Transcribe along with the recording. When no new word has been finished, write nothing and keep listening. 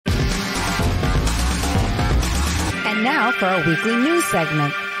And now for our weekly news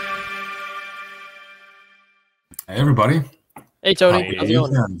segment. Hey, everybody. Hey, Tony. How's it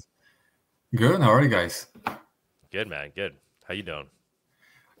going? Good. How are you guys? Good, man. Good. How you doing?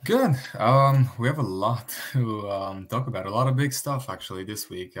 Good. We have a lot to talk about. A lot of big stuff, actually, this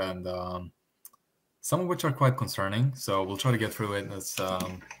week. And some of which are quite concerning. So we'll try to get through it as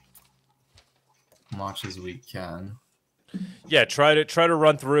much as we can. Yeah, try to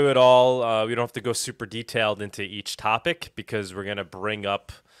run through it all. We don't have to go super detailed into each topic because we're going to bring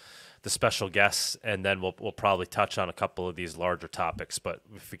up the special guests, and then we'll probably touch on a couple of these larger topics. But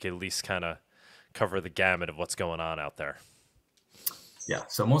if we could at least kind of cover the gamut of what's going on out there. Yeah,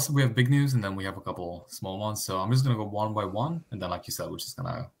 so mostly we have big news, and then we have a couple small ones. So I'm just going to go one by one, and then, like you said, we're just going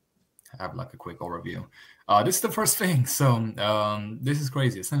to have like a quick overview. This is the first thing. So this is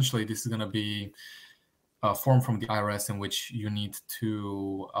crazy. Essentially, this is going to be a form from the IRS in which you need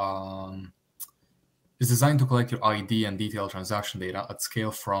to is designed to collect your ID and detailed transaction data at scale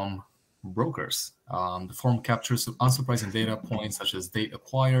from brokers. The form captures unsurprising data points such as date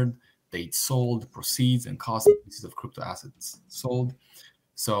acquired, date sold, proceeds, and cost of pieces of crypto assets sold.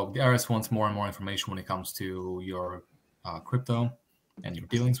 So the IRS wants more and more information when it comes to your crypto and your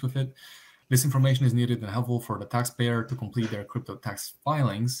dealings with it. This information is needed and helpful for the taxpayer to complete their crypto tax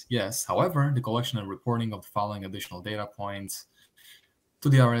filings, yes. However, the collection and reporting of the following additional data points to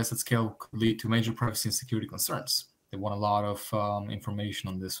the IRS at scale could lead to major privacy and security concerns. They want a lot of information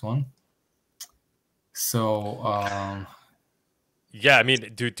on this one. So, yeah, I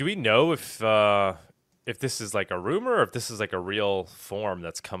mean, do we know if this is like a rumor or if this is like a real form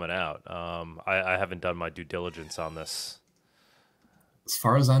that's coming out? I haven't done my due diligence on this. As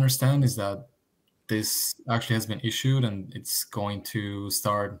far as I understand, is that this actually has been issued and it's going to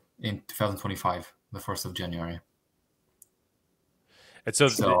start in 2025, the 1st of January. And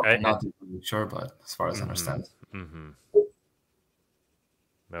so I'm not really sure, but as far as I understand.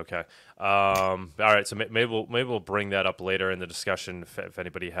 Okay. All right. So maybe we'll bring that up later in the discussion if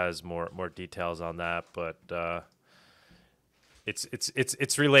anybody has more details on that. But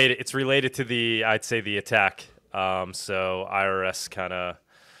it's related. It's related to the, I'd say, the attack. So IRS kind of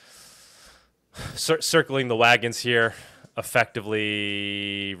circling the wagons here,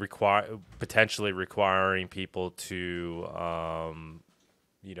 effectively potentially requiring people to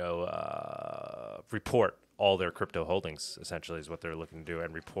report all their crypto holdings, essentially, is what they're looking to do,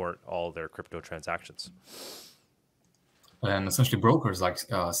 and report all their crypto transactions. And essentially brokers like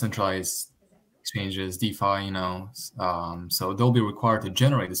centralized exchanges, DeFi, so they'll be required to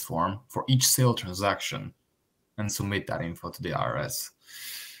generate this form for each sale transaction and submit that info to the IRS.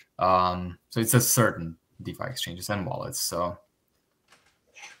 So it says certain DeFi exchanges and wallets. So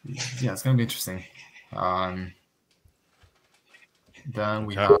yeah, it's going to be interesting. Then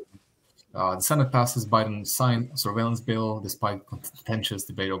we have the Senate passes Biden signed surveillance bill despite contentious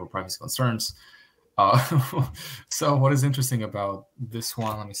debate over privacy concerns. So what is interesting about this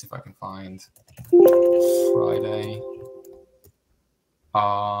one? Let me see if I can find Friday.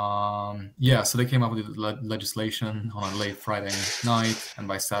 Yeah, so they came up with legislation on a late Friday night, and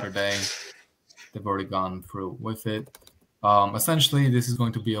by Saturday, they've already gone through with it. Essentially, this is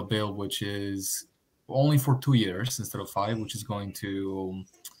going to be a bill which is only for 2 years instead of 5, which is going to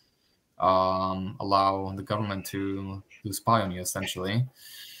allow the government to spy on you, essentially.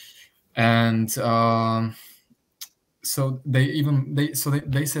 And so they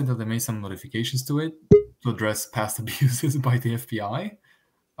said that they made some modifications to it to address past abuses by the FBI.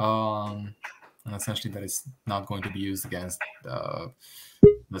 And essentially that is not going to be used against the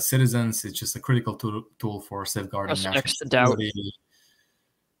citizens. It's just a critical tool for safeguarding national security.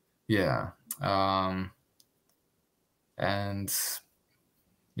 Yeah. And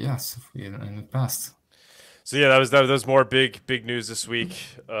yes, in the past. So yeah, that was more big news this week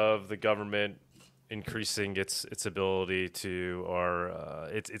of the government increasing its ability to, or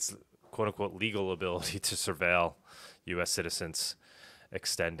its quote unquote legal ability to surveil U.S. citizens,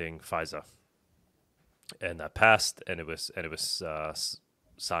 extending FISA, and that passed, and it was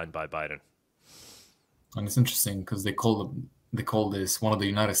signed by Biden. And it's interesting because they call this one of the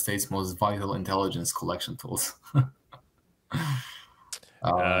United States' most vital intelligence collection tools.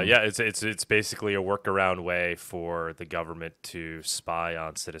 Yeah, it's basically a workaround way for the government to spy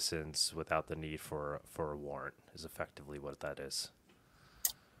on citizens without the need for a warrant, is effectively what that is.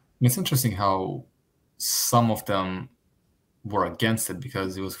 It's interesting how some of them were against it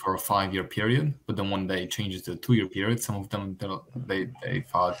because it was for a 5-year period, but then when they changed it to a 2-year period, some of them they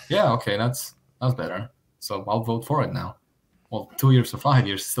thought, yeah, okay, that's better, so I'll vote for it now. Well, 2 years or 5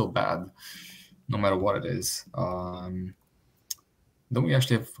 years is still bad, no matter what it is. Then we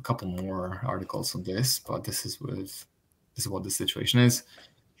actually have a couple more articles on this, but this is what the situation is.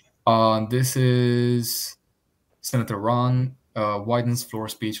 This is Senator Ron widens floor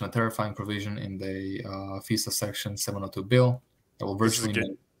speech on a terrifying provision in the FISA Section 702 bill that will virtually.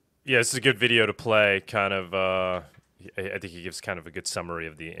 This is a good video to play. Kind of, I think he gives kind of a good summary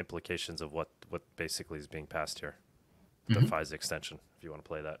of the implications of what basically is being passed here. The FISA extension, if you want to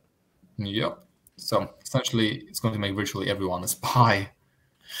play that. Yep. So essentially, it's going to make virtually everyone a spy.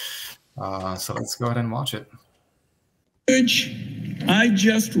 So let's go ahead and watch it. Which I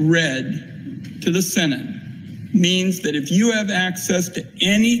just read to the Senate means that if you have access to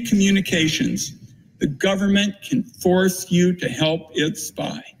any communications, the government can force you to help it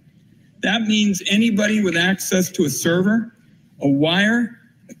spy. That means anybody with access to a server, a wire,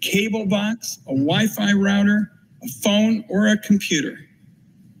 a cable box, a Wi-Fi router, a phone, or a computer.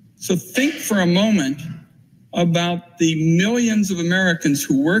 So think for a moment about the millions of Americans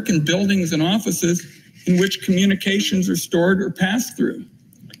who work in buildings and offices in which communications are stored or passed through.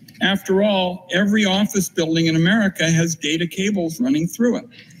 After all, every office building in America has data cables running through it.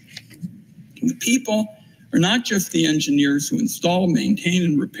 The people are not just the engineers who install, maintain,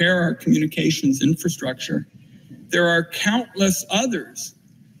 and repair our communications infrastructure. There are countless others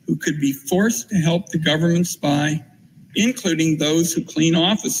who could be forced to help the government spy, including those who clean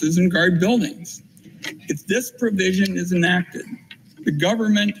offices and guard buildings. If this provision is enacted, the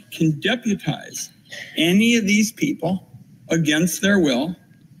government can deputize any of these people against their will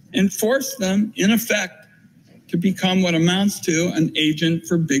and force them, in effect, to become what amounts to an agent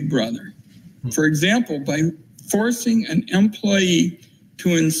for Big Brother. For example, by forcing an employee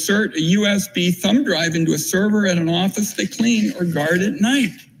to insert a USB thumb drive into a server at an office they clean or guard at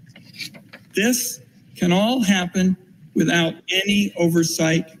night. This can all happen without any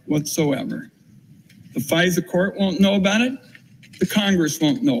oversight whatsoever. The FISA court won't know about it. The Congress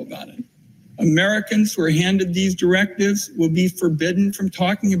won't know about it. Americans who are handed these directives will be forbidden from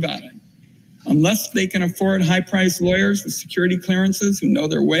talking about it. Unless they can afford high-priced lawyers with security clearances who know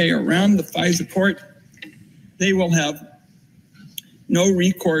their way around the FISA court, they will have no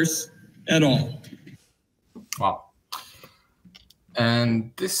recourse at all. Wow.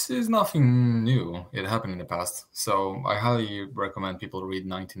 And this is nothing new. It happened in the past. So I highly recommend people read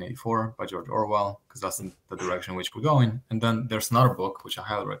 1984 by George Orwell, because that's the direction in which we're going. And then there's another book, which I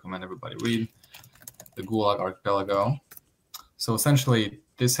highly recommend everybody read, The Gulag Archipelago. So essentially,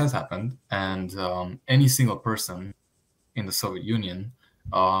 this has happened, and any single person in the Soviet Union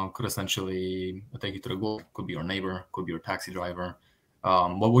could essentially take you to the Gulag. Could be your neighbor, could be your taxi driver.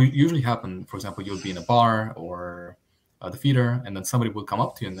 What would usually happen, for example, you would be in a bar or the theater, and then somebody would come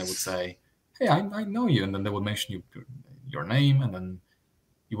up to you and they would say, "Hey, I know you," and then they would mention your name, and then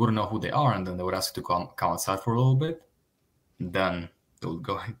you wouldn't know who they are, and then they would ask you to come outside for a little bit, and then they would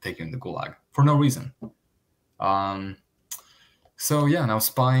go take you in the Gulag for no reason. So yeah, now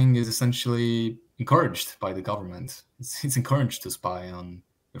spying is essentially encouraged by the government. It's encouraged to spy on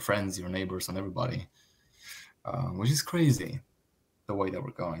your friends, your neighbors, on everybody, which is crazy, the way that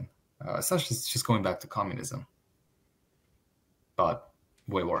we're going. Essentially, it's just going back to communism, but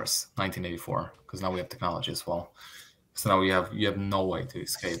way worse, 1984, because now we have technology as well. So now you have no way to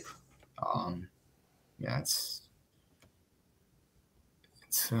escape. Yeah, it's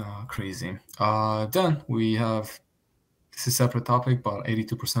crazy. Then we have. This is a separate topic, but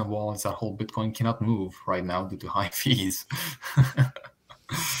 82% of wallets that hold Bitcoin cannot move right now due to high fees.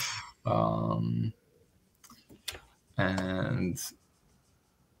 And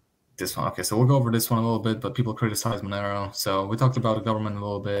this one, okay, so we'll go over this one a little bit, but people criticize Monero. So we talked about the government a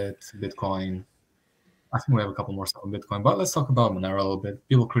little bit, Bitcoin. I think we have a couple more stuff on Bitcoin, but let's talk about Monero a little bit.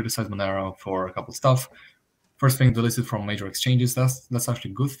 People criticize Monero for a couple of stuff. First thing, delisted from major exchanges. That's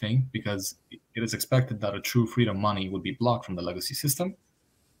actually a good thing, because it is expected that a true freedom money would be blocked from the legacy system.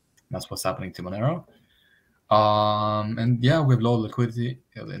 That's what's happening to Monero. And yeah, we have low liquidity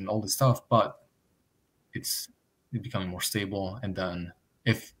and all this stuff, but it's becoming more stable. And then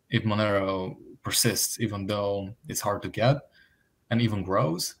if Monero persists, even though it's hard to get and even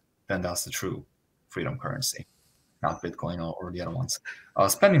grows, then that's the true freedom currency, not Bitcoin or the other ones.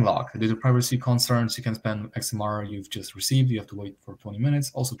 Spending lock. Due to privacy concerns, you can spend XMR you've just received. You have to wait for 20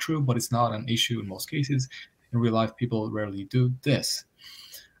 minutes. Also true, but it's not an issue in most cases. In real life, people rarely do this.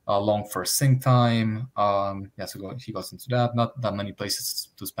 Long first sync time. Yeah, so he goes into that. Not that many places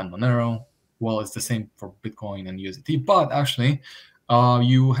to spend Monero. Well, it's the same for Bitcoin and USDT, but actually,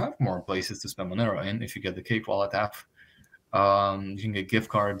 you have more places to spend Monero in if you get the Cake Wallet app. You can get gift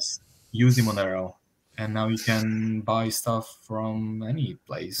cards using Monero. And now you can buy stuff from any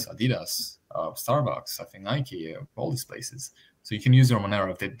place, Adidas, Starbucks, I think Nike, all these places, So you can use your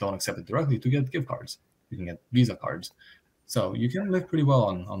Monero if they don't accept it directly to get gift cards. You can get Visa cards. So you can live pretty well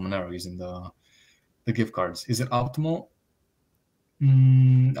on Monero using the gift cards. Is it optimal? I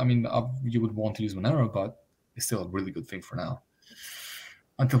mean, you would want to use Monero, but it's still a really good thing for now,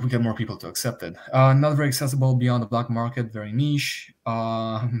 until we get more people to accept it. Not very accessible beyond the black market, very niche.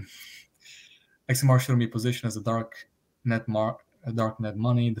 XMR shouldn't be positioned as a dark net money.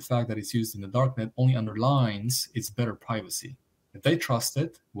 The fact that it's used in the dark net only underlines its better privacy. If they trust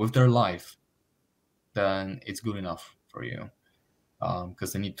it with their life, then it's good enough for you,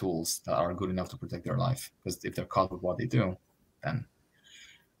 because they need tools that are good enough to protect their life. Because if they're caught with what they do, then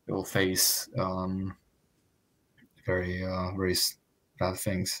they will face very bad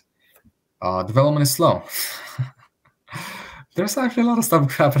things. Development is slow. There's actually a lot of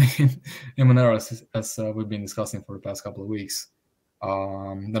stuff happening in Monero as we've been discussing for the past couple of weeks.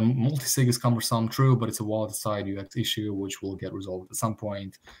 The multi-sig is cumbersome, true, but it's a wallet-side UX issue which will get resolved at some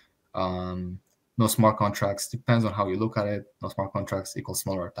point. No smart contracts, depends on how you look at it. No smart contracts equals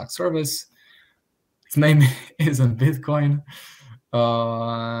smaller attack service. Its name isn't Bitcoin.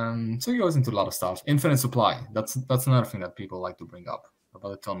 So he goes into a lot of stuff. Infinite supply. That's another thing that people like to bring up about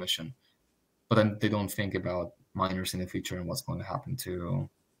the telemission. But then they don't think about miners in the future and what's going to happen to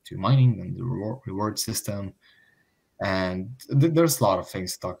mining and the reward system. And there's a lot of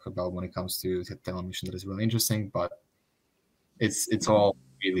things to talk about when it comes to telemission that is really interesting, but it's all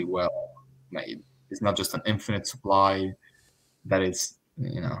really well made. It's not just an infinite supply that is,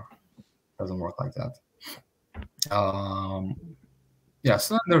 doesn't work like that. Yeah,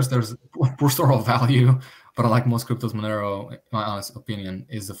 so there's poor store of value, but unlike most cryptos, Monero, in my honest opinion,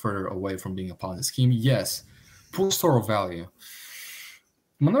 is the further away from being a Ponzi scheme. Yes, poor store of value.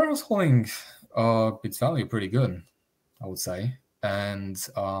 Monero is holding its value pretty good, I would say, and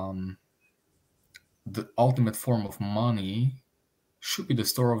the ultimate form of money should be the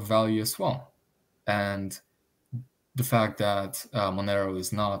store of value as well. And the fact that Monero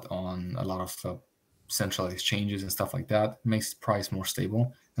is not on a lot of central exchanges and stuff like that makes the price more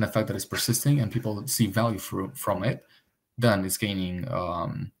stable. And the fact that it's persisting and people see value from it, then it's gaining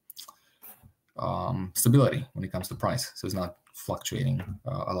stability when it comes to price. So it's not fluctuating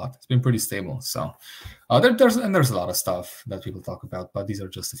a lot. It's been pretty stable. So there's a lot of stuff that people talk about, but these are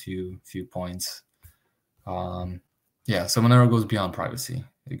just a few points. Yeah, so Monero goes beyond privacy.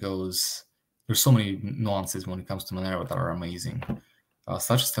 There's so many nuances when it comes to Monero that are amazing,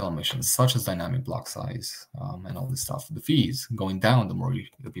 such as telemission, such as dynamic block size, and all this stuff. The fees going down the more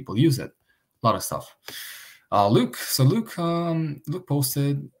the people use it. A lot of stuff. Luke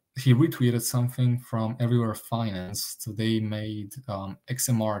posted, he retweeted something from Everywhere Finance. So they made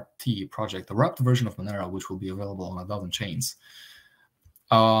XMRT project, a wrapped version of Monero, which will be available on 1,000 chains.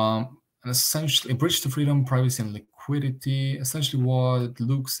 And essentially, a bridge to freedom, privacy, and liquidity. Essentially, what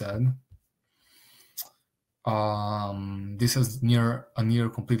Luke said. This is a near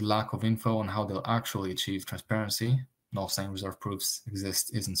complete lack of info on how they'll actually achieve transparency. No saying reserve proofs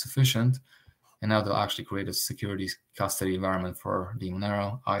exist isn't sufficient, and now they'll actually create a security custody environment for the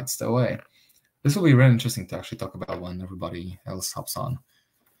Monero. It's the way. This will be really interesting to actually talk about when everybody else hops on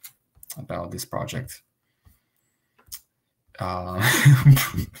about this project.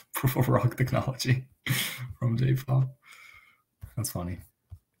 Proof of work technology from JFOP. That's funny.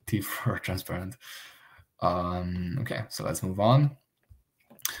 T for transparent. Okay, so let's move on.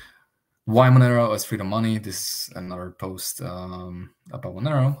 Why Monero as freedom money? This is another post about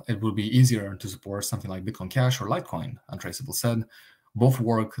Monero. It will be easier to support something like Bitcoin Cash or Litecoin, Untraceable said. Both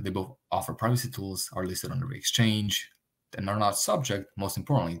work, they both offer privacy tools, are listed on the exchange, and are not subject, most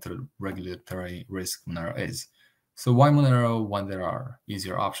importantly, to the regulatory risk Monero is. So why Monero when there are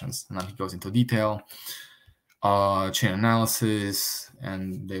easier options? And then he goes into detail, chain analysis,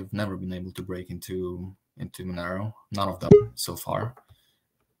 and they've never been able to break into Monero, none of them so far.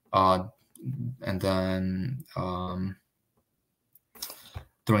 And then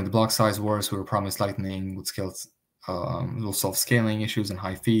during the block size wars, we were promised Lightning would scale, will solve scaling issues and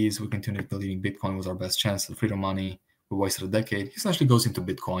high fees. We continued believing Bitcoin was our best chance at freedom money. We wasted a decade. He essentially goes into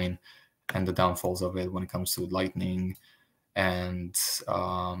Bitcoin and the downfalls of it when it comes to Lightning and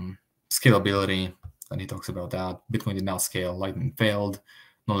scalability. And he talks about that. Bitcoin did not scale. Lightning failed.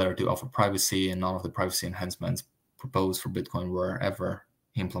 No layer 2 offered privacy, and none of the privacy enhancements proposed for Bitcoin were ever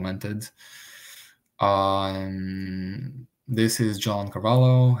implemented. This is John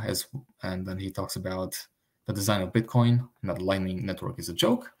Carvalho, and then he talks about the design of Bitcoin, and that the Lightning Network is a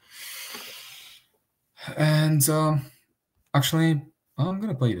joke. And actually, I'm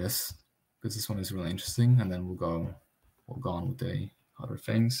going to play this, because this one is really interesting, and then we'll go on with the other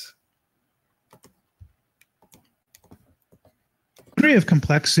things. degree of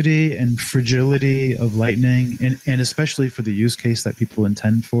complexity and fragility of Lightning, and especially for the use case that people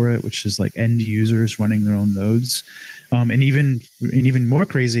intend for it, which is like end users running their own nodes, and even more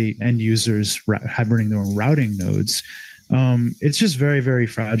crazy end users running their own routing nodes. It's just very, very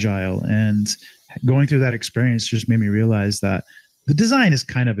fragile. And going through that experience just made me realize that the design is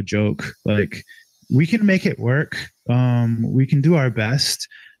kind of a joke. Like, we can make it work. We can do our best.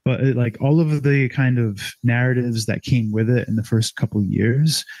 But like all of the kind of narratives that came with it in the first couple of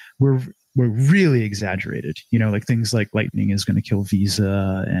years were really exaggerated. You know, like things like Lightning is going to kill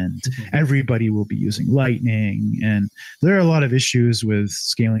Visa and everybody will be using Lightning. And there are a lot of issues with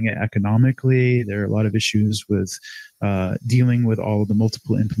scaling it economically. There are a lot of issues with dealing with all of the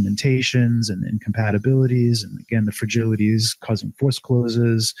multiple implementations and incompatibilities. And again, the fragilities causing force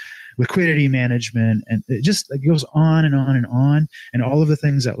closes, liquidity management, and it just like goes on and on and on. And all of the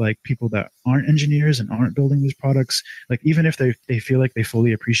things that like people that aren't engineers and aren't building these products, like even if they feel like they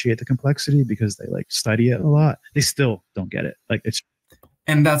fully appreciate the complexity because they like study it a lot, they still don't get it. Like it's.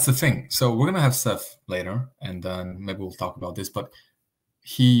 And that's the thing. So we're gonna have Seth later, and then maybe we'll talk about this. But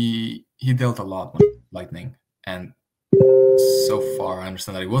he dealt a lot with Lightning, and so far I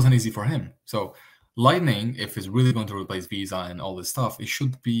understand that it wasn't easy for him. So Lightning, if it's really going to replace Visa and all this stuff, it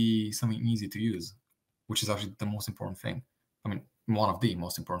should be something easy to use, which is actually the most important thing. I mean, one of the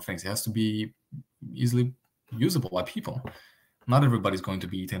most important things. It has to be easily usable by people. Not everybody's going to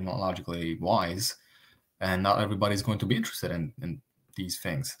be technologically wise, and not everybody's going to be interested in these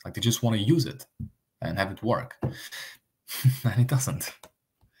things. Like, they just want to use it and have it work. And it doesn't.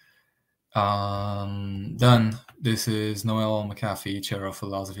 Then this is Noel McAfee, chair of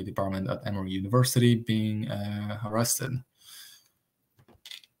philosophy department at Emory University, being arrested.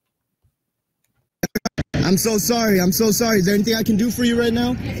 I'm so sorry. I'm so sorry. Is there anything I can do for you right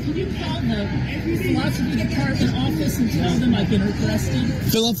now? Yes, can you call the philosophy department office and tell them I've been arrested?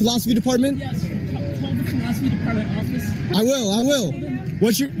 Philosophy department? Yes, call the philosophy department office. I will.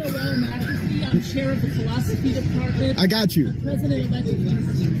 What's your... Noel McAfee, I'm chair of the philosophy department. I got you.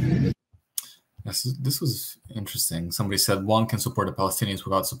 President-elect. This was interesting. Somebody said one can support the Palestinians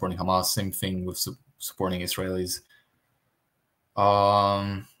without supporting Hamas. Same thing with supporting Israelis.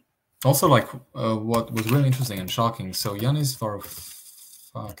 Also, like, what was really interesting and shocking. So Yanis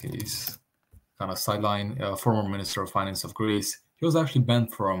Varoufakis, kind of sideline, former Minister of Finance of Greece, he was actually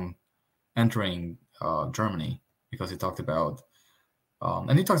banned from entering Germany because he talked about,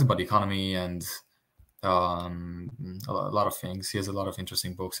 the economy and a lot of things. He has a lot of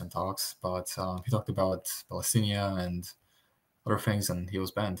interesting books and talks, but he talked about Palestine and other things, and he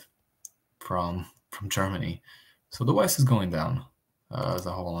was banned from Germany. So the West is going down as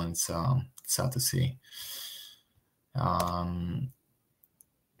a whole, and it's sad to see.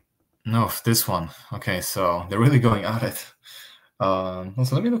 No, this one. Okay, so they're really going at it.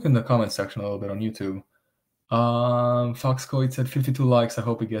 Also, let me look in the comment section a little bit on YouTube. Foxcoid said 52 likes. I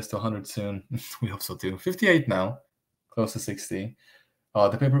hope it gets to 100 soon. We hope so too. 58 now, close to 60.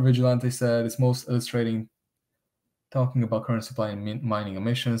 The Paper Vigilante said it's most illustrating, talking about current supply and mining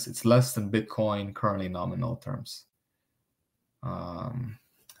emissions. It's less than Bitcoin currently in nominal terms.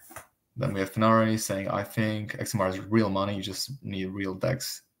 Then we have Finari saying, I think XMR is real money. You just need real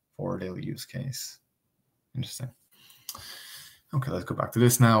DEX for daily use case. Interesting. Okay, let's go back to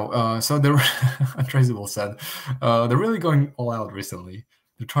this now. So they're, Untraceable said, they're really going all out recently.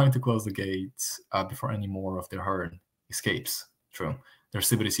 They're trying to close the gates before any more of their herd escapes. True. Their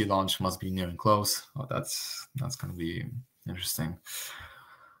CBDC launch must be nearing close. Oh, that's going to be interesting.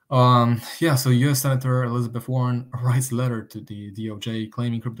 Yeah, so U.S. Senator Elizabeth Warren writes a letter to the DOJ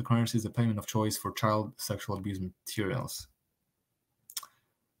claiming cryptocurrency is the payment of choice for child sexual abuse materials.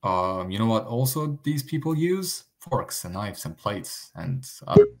 You know what also these people use? Forks and knives and plates and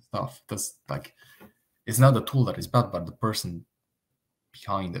other stuff. That's like, it's not the tool that is bad, but the person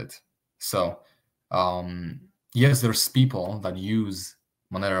behind it. So yes, there's people that use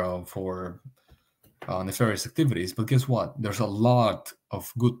Monero for nefarious activities, but guess what? There's a lot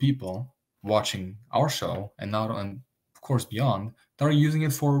of good people watching our show and of course beyond that are using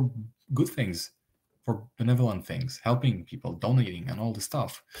it for good things, for benevolent things, helping people, donating, and all this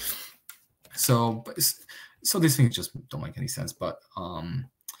stuff. So these things just don't make any sense. But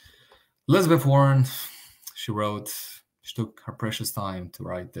Elizabeth Warren, she took her precious time to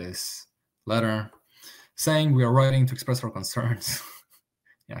write this letter saying, we are writing to express our concerns.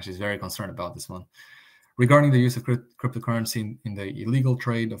 Yeah, she's very concerned about this one. Regarding the use of cryptocurrency in the illegal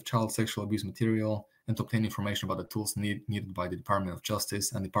trade of child sexual abuse material, and to obtain information about the tools needed by the Department of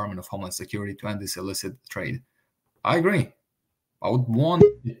Justice and Department of Homeland Security to end this illicit trade. I agree. I would want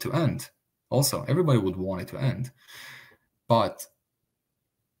it to end. Also, everybody would want it to end. But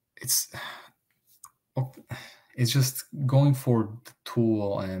it's just going for the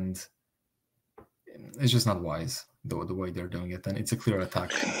tool, and it's just not wise the way they're doing it. And it's a clear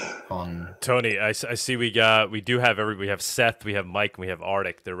attack on Tony. I see we have Seth, we have Mike, and we have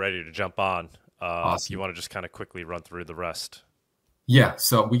Arctic. They're ready to jump on. Awesome. If you want to just kind of quickly run through the rest. Yeah,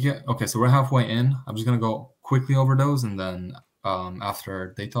 so so we're halfway in. I'm just gonna go quickly over those, and then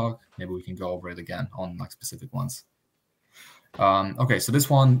after they talk, maybe we can go over it again on like specific ones. Okay, so this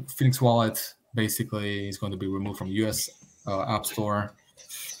one, Phoenix Wallet, basically is going to be removed from US App Store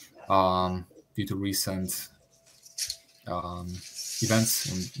due to recent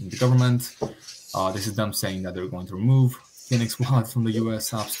events in the government. This is them saying that they're going to remove Phoenix Wallet from the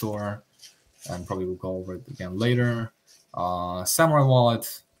US App Store, and probably we'll go over it again later. Samurai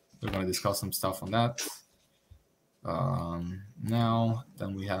Wallet, we're going to discuss some stuff on that now.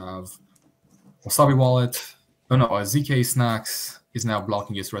 Then we have Wasabi Wallet. ZK Snacks is now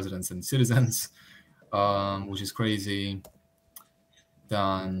blocking US residents and citizens, which is crazy.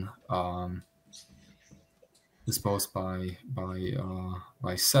 Then this post by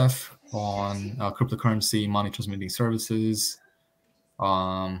Seth on cryptocurrency money transmitting services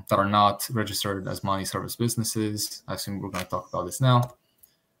that are not registered as money service businesses. I assume we're going to talk about this now.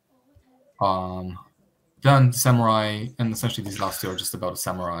 Then Samurai, and essentially these last two are just about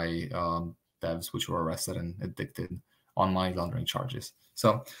Samurai devs which were arrested and addicted on money laundering charges.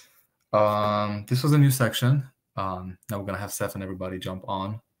 So this was a new section. Now we're going to have Seth and everybody jump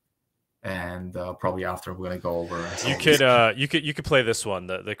on, and probably after we're going to go over. You could play this one,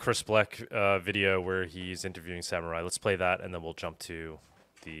 the Chris Black video where he's interviewing Samurai. Let's play that, and then we'll jump to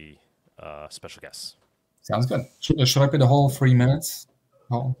the special guests. Sounds good. Should I play the whole 3 minutes?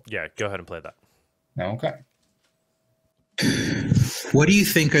 Oh. Yeah, go ahead and play that. Okay. What do you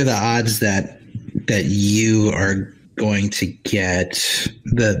think are the odds that you are going to get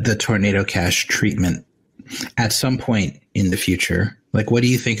the Tornado Cash treatment at some point in the future? Like, what do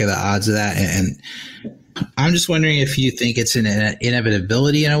you think are the odds of that? And I'm just wondering if you think it's an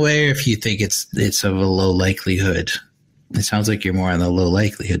inevitability in a way, or if you think it's of a low likelihood. It sounds like you're more on the low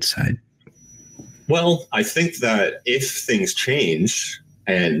likelihood side. Well, I think that if things change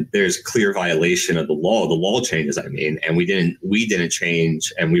and there's clear violation of the law changes, and we didn't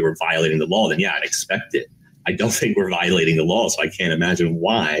change and we were violating the law, then yeah, I'd expect it. I don't think we're violating the law, so I can't imagine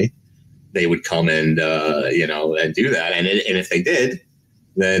why they would come and and do that. And if they did,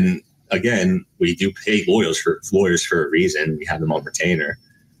 then again, we do pay lawyers for a reason. We have them on retainer.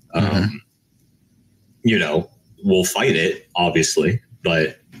 We'll fight it, obviously,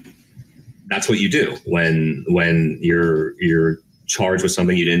 but that's what you do when you're charged with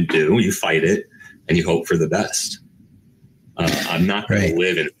something you didn't do. You fight it and you hope for the best. I'm not going to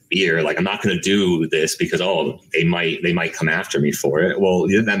live in fear. Like, I'm not going to do this because they might come after me for it. Well,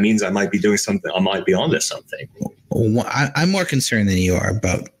 that means I might be doing something. I might be onto something. Well, I'm more concerned than you are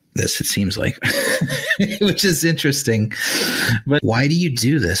about this, it seems like, which is interesting. But why do you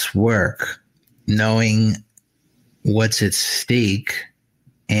do this work knowing what's at stake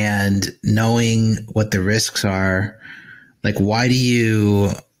and knowing what the risks are? Like, why do you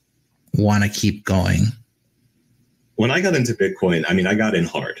want to keep going? When I got into Bitcoin, I got in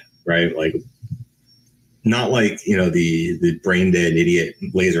hard, right? Like, not like, the brain dead idiot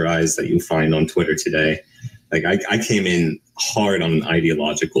laser eyes that you find on Twitter today. Like, I came in hard on an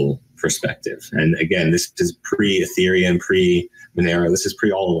ideological perspective. And again, this is pre-Ethereum, pre-Monero. This is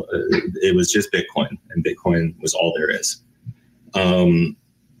it was just Bitcoin, and Bitcoin was all there is.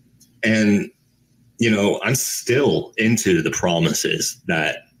 I'm still into the promises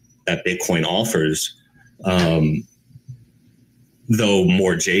that Bitcoin offers, though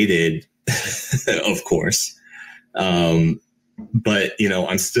more jaded, of course. But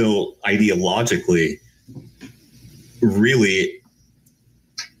I'm still ideologically really,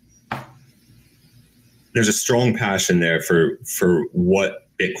 there's a strong passion there for what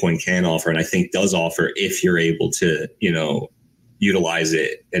Bitcoin can offer, and I think does offer if you're able to, utilize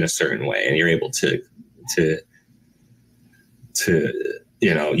it in a certain way, and you're able to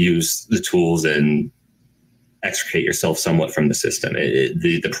use the tools and extricate yourself somewhat from the system.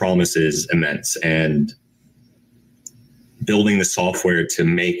 The promise is immense, and building the software to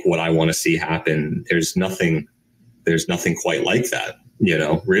make what I want to see happen, there's nothing quite like that,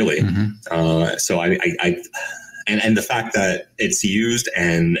 really. Mm-hmm. So and the fact that it's used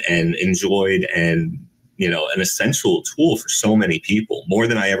and enjoyed and, an essential tool for so many people, more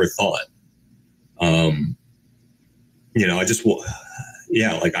than I ever thought. I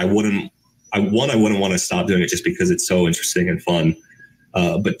wouldn't want to stop doing it just because it's so interesting and fun.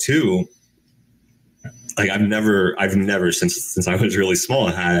 But two, like I've never since I was really small,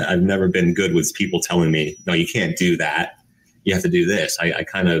 I've never been good with people telling me, no, you can't do that. You have to do this. I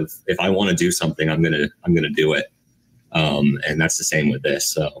kind of, if I want to do something, I'm gonna do it. And that's the same with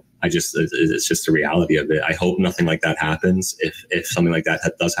this. So it's just the reality of it. I hope nothing like that happens. If something like that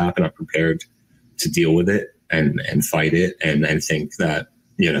does happen, I'm prepared to deal with it and fight it and think that,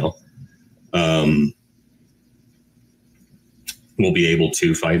 we'll be able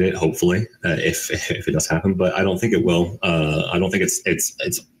to fight it, hopefully, if it does happen. But I don't think it will. I don't think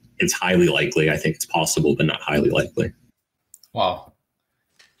it's highly likely. I think it's possible, but not highly likely. Wow.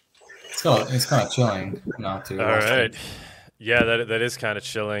 So it's kind of chilling not to. All right. Yeah, that is kind of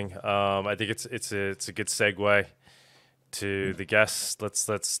chilling. I think it's a good segue to the guests. Let's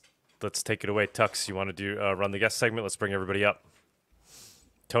take it away. Tux, you want to run the guest segment? Let's bring everybody up.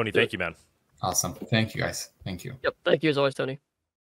 Tony, thank you, man. Awesome. Thank you, guys. Thank you. Yep. Thank you as always, Tony.